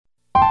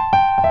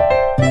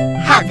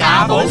客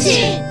家风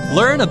情。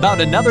Learn about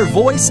another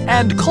voice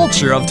and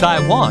culture of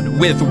Taiwan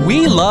with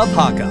We Love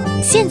Hakka.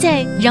 现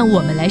在让我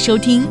们来收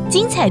听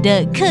精彩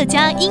的客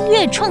家音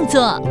乐创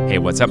作。Hey,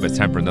 what's up? It's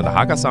time for another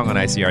Hakka song on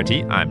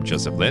ICRT. I'm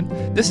Joseph Lin.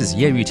 This is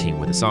叶鈺渟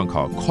with a song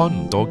called 看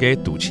毋着个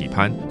肚臍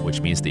絆,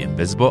 which means the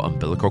invisible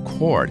umbilical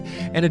cord.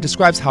 And it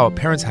describes how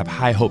parents have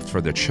high hopes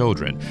for their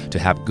children to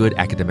have good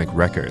academic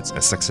records,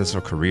 a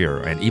successful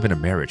career, and even a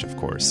marriage, of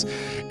course.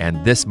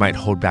 And this might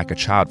hold back a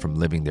child from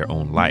living their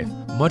own life,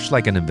 much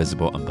like an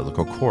invisible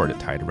umbilical cord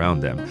tied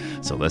around them.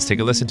 So let's take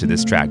a listen to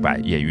this track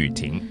by 叶鈺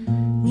渟。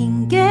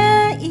人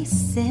嘅一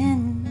生，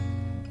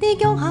你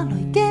講下來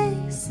嘅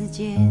時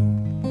間，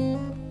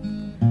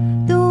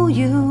都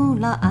有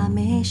老阿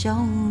妹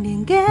相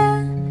連嘅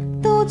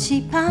肚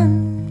臍絆。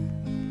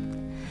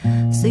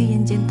雖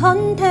然間團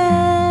體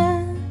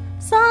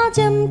沙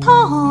漸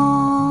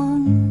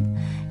團，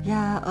也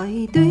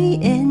愛對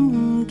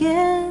人嘅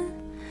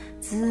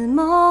自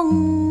望。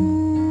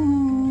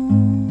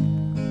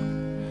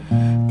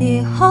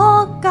啲學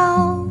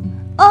教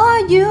愛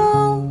要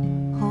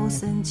好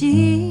成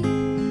績。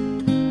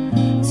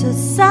出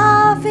社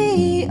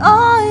會愛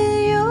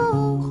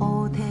有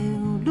好條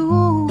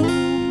路，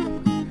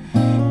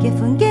結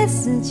婚嘅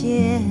時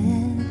節，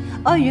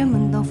愛要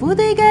問到副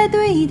對嘅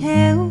對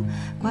頭，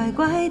乖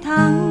乖聽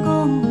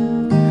講，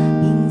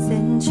人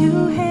生就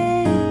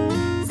係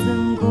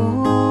成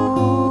功。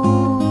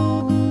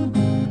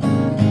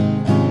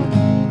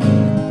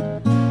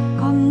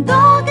咁多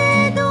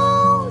嘅肚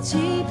臍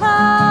絆。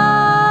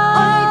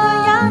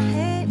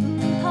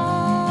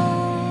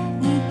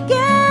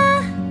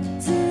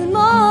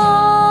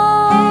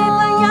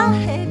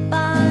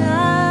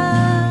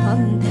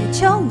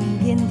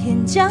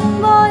將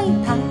愛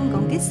談講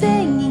嘅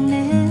聲音呢，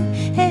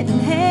係唔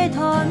係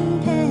團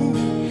體？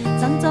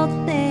裝作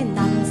的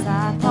南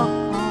沙托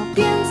可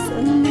變成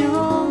兩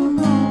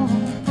路，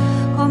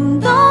咁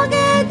多嘅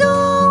肚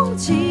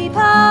臍絆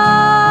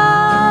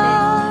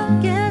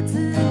嘅自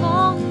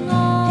望我，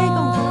係講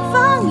同方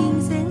人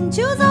生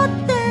就做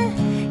的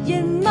圓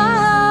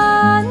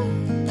滿，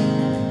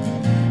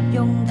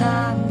勇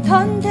敢團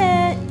體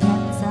一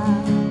集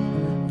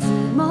自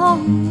望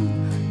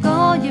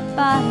過一百。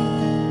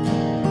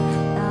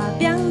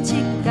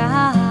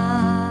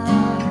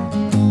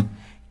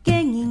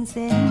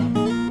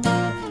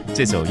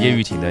这首叶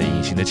鈺渟的《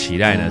隐形的臍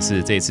带》呢，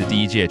是这次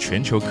第一届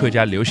全球客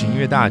家流行音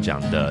乐大奖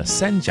的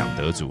3奖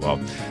得主哦。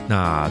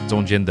那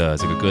中间的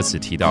这个歌词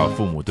提到，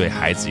父母对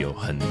孩子有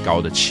很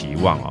高的期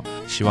望哦，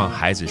希望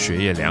孩子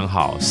学业良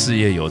好，事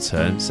业有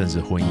成，甚至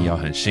婚姻要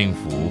很幸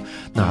福。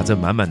那这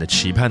满满的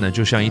期盼呢，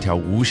就像一条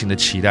无形的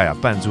脐带啊，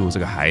绊住这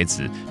个孩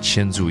子，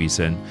牵住一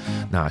生。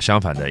那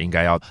相反的，应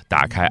该要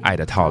打开爱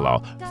的套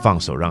牢，放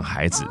手让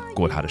孩子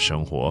过他的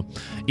生活。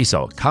一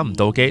首《看毋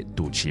着个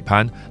肚臍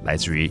絆》来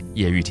自于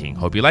叶鈺渟。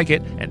Hope you like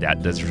it, and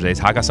that does today's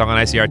Hakka song on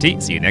ICRT.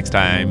 See you next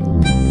time.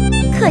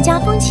 客家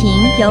风情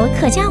由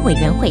客家委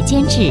员会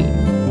监制。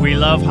We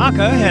Love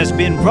Hakka has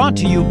been brought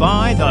to you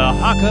by the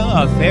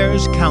Hakka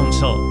Affairs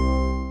Council.